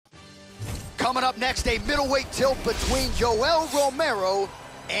Coming up next, a middleweight tilt between Yoel Romero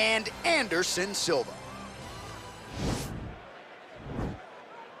and Anderson Silva.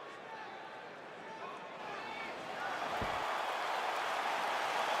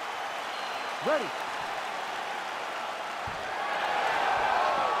 Ready.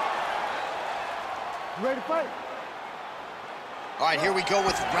 You ready to fight? All right, here we go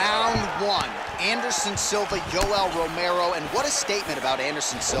with round one. Anderson Silva, Yoel Romero, and what a statement about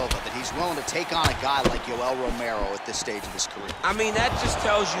Anderson Silva that he's willing to take on a guy like Yoel Romero at this stage of his career. I mean, that just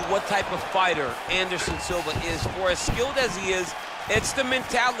tells you what type of fighter Anderson Silva is. For as skilled as he is, it's the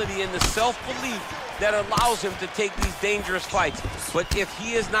mentality and the self-belief that allows him to take these dangerous fights. But if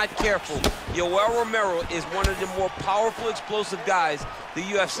he is not careful, Yoel Romero is one of the more powerful, explosive guys the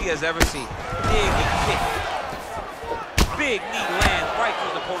UFC has ever seen. Big kick. Big knee lands right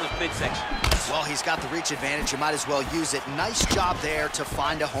through the opponent's midsection. Well, he's got the reach advantage. You might as well use it. Nice job there to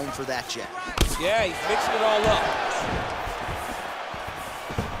find a home for that jab. Yeah, he's mixing it all up.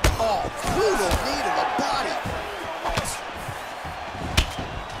 Oh, brutal knee to the body.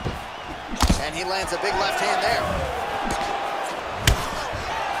 And he lands a big left hand there.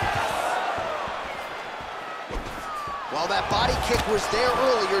 Well, that body kick was there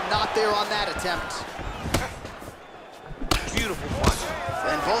earlier, not there on that attempt. Beautiful punch.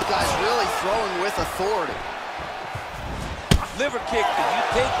 And both guys really throwing with authority. Liver kick, if you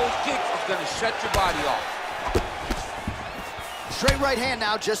take those kicks, it's gonna shut your body off. Straight right hand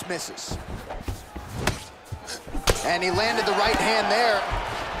now, just misses. And he landed the right hand there.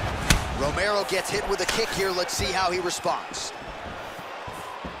 Romero gets hit with a kick here. Let's see how he responds.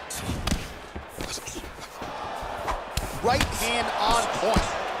 Right hand on point.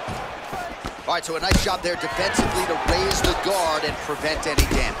 All right, so a nice job there defensively to raise the guard and prevent any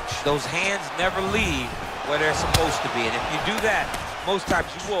damage. Those hands never leave where they're supposed to be, and if you do that, most times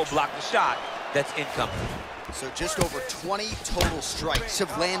you will block the shot that's incoming. So just over 20 total strikes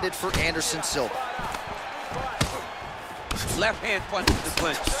have landed for Anderson Silva. Left hand punch to the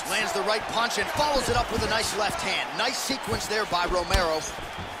clinch. Lands the right punch and follows it up with a nice left hand. Nice sequence there by Romero.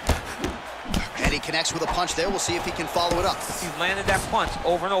 And he connects with a punch there. We'll see if he can follow it up. He's landed that punch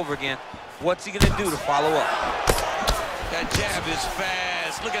over and over again. What's he gonna do to follow up? That jab is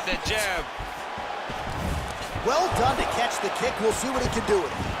fast. Look at that jab. Well done to catch the kick. We'll see what he can do with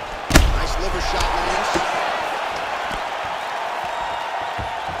it. Nice liver shot lands.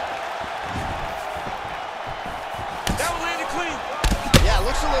 That one landed clean. Yeah,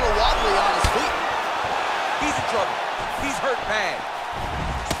 looks a little wobbly on his feet. He's in trouble. He's hurt bad.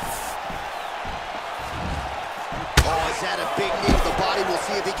 Oh, he's had a big knee to the body. We'll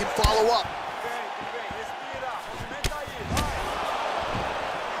see if he can follow up.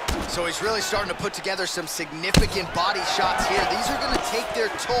 So he's really starting to put together some significant body shots here. These are going to take their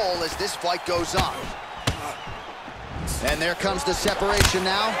toll as this fight goes on. And there comes the separation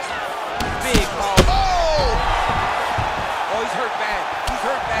now. Big power. Oh! Oh, he's hurt bad. He's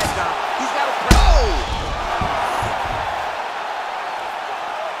hurt bad, Dom. He's got a press. Oh!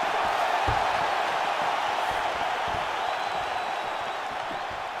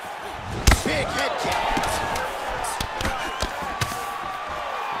 Big head kick.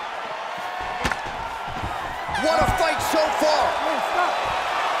 What a fight so far. Wait, stop.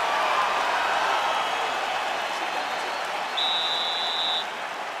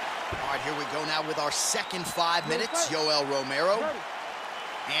 All right, here we go now with our second 5 minutes. Yoel Romero.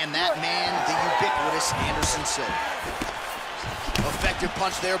 And that man, the ubiquitous Anderson Silva. Effective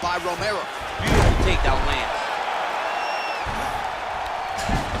punch there by Romero. Beautiful takedown lands.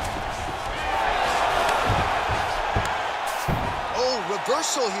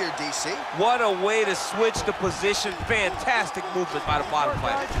 Reversal here, DC. What a way to switch the position. Fantastic movement by the bottom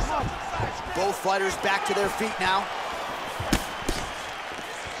fighter. Both fighters back to their feet now.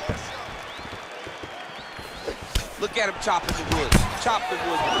 Look at him chopping the wood. Chop the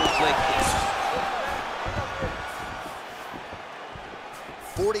wood with those leg kicks.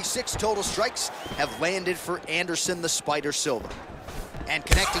 46 total strikes have landed for Anderson the Spider Silva. And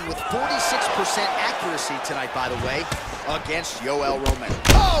connecting with 46% accuracy tonight, by the way, against Yoel Romero.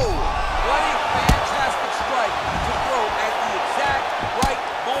 Oh! What a fantastic strike to throw at the exact right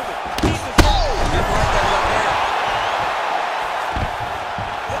moment. He deserves never like that left hand.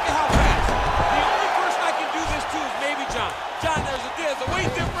 Look at how fast. The only person I can do this to is maybe John. John, there's a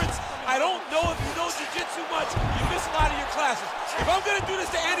weight difference. I don't know if you know jiu-jitsu much. You miss a lot of your classes. If I'm gonna do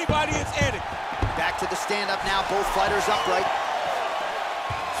this to anybody, it's Andy. Back to the stand-up now. Both fighters upright.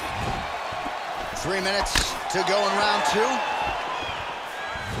 3 minutes to go in round two.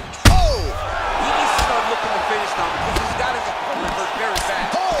 Oh! He needs to start looking to finish now because he's got his opponent hurt very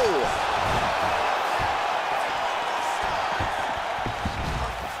bad. Oh!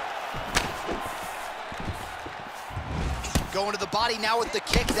 Going to the body now with the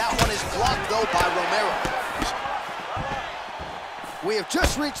kick. That one is blocked, though, by Romero. We have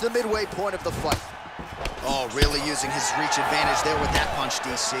just reached the midway point of the fight. Oh, really using his reach advantage there with that punch,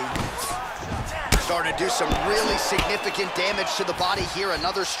 DC. Starting to do some really significant damage to the body here.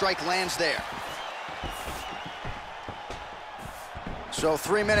 Another strike lands there. So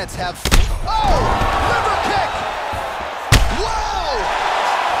 3 minutes have... Oh! Liver kick! Whoa!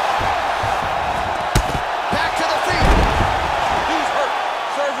 Back to the feet. He's hurt.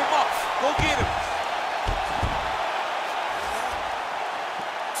 Serve him up. Go get him.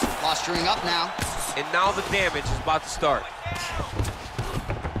 Posturing up now. And now the damage is about to start.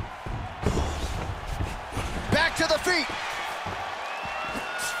 Back to the feet.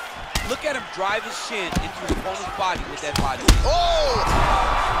 Look at him drive his shin into his opponent's body with that body. Oh!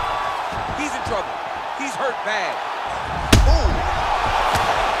 He's in trouble. He's hurt bad. Oh!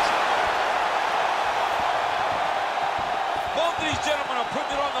 Both of these gentlemen are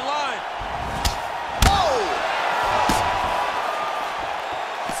putting it on the line. Oh!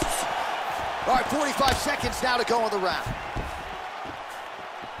 All right, 45 seconds now to go in the round.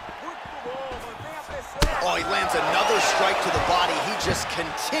 Oh, he lands another strike to the body. He just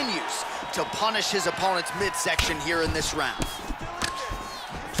continues to punish his opponent's midsection here in this round.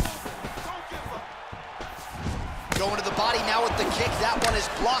 Going to the body now with the kick. That one is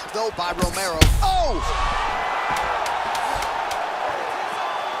blocked, though, by Romero. Oh!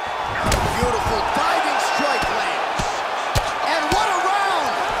 Beautiful diving strike lands. And what a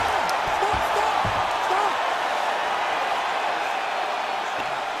round! Stop!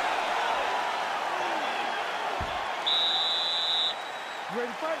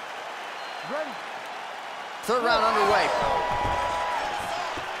 Ready, fight? Ready. Third round underway.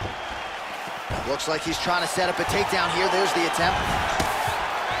 Looks like he's trying to set up a takedown here. There's the attempt.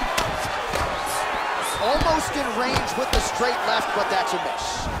 Almost in range with the straight left, but that's a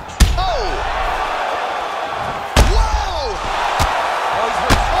miss. Oh! Whoa! Oh, he's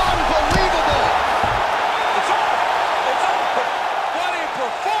hurt. Unbelievable! It's over. It's over. What a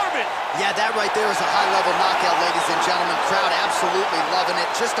performance! Yeah, that right there is a high-level knockout, ladies and gentlemen. Crowd absolutely loving it.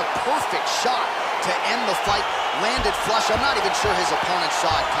 Just a perfect shot to end the fight. Landed flush. I'm not even sure his opponent saw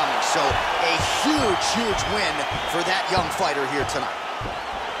it coming. So a huge, huge win for that young fighter here tonight.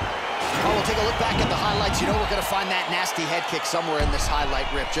 Oh, we'll take a look back at the highlights. You know we're going to find that nasty head kick somewhere in this highlight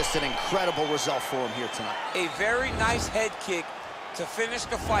rip. Just an incredible result for him here tonight. A very nice head kick to finish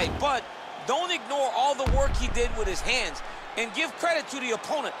the fight, but don't ignore all the work he did with his hands. And give credit to the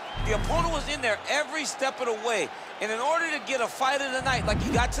opponent. The opponent was in there every step of the way. And in order to get a fight of the night like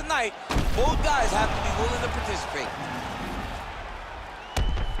he got tonight, both guys have to be willing to participate.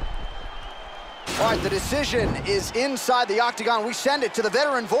 All right, the decision is inside the octagon. We send it to the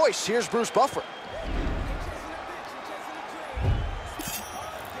veteran voice. Here's Bruce Buffer.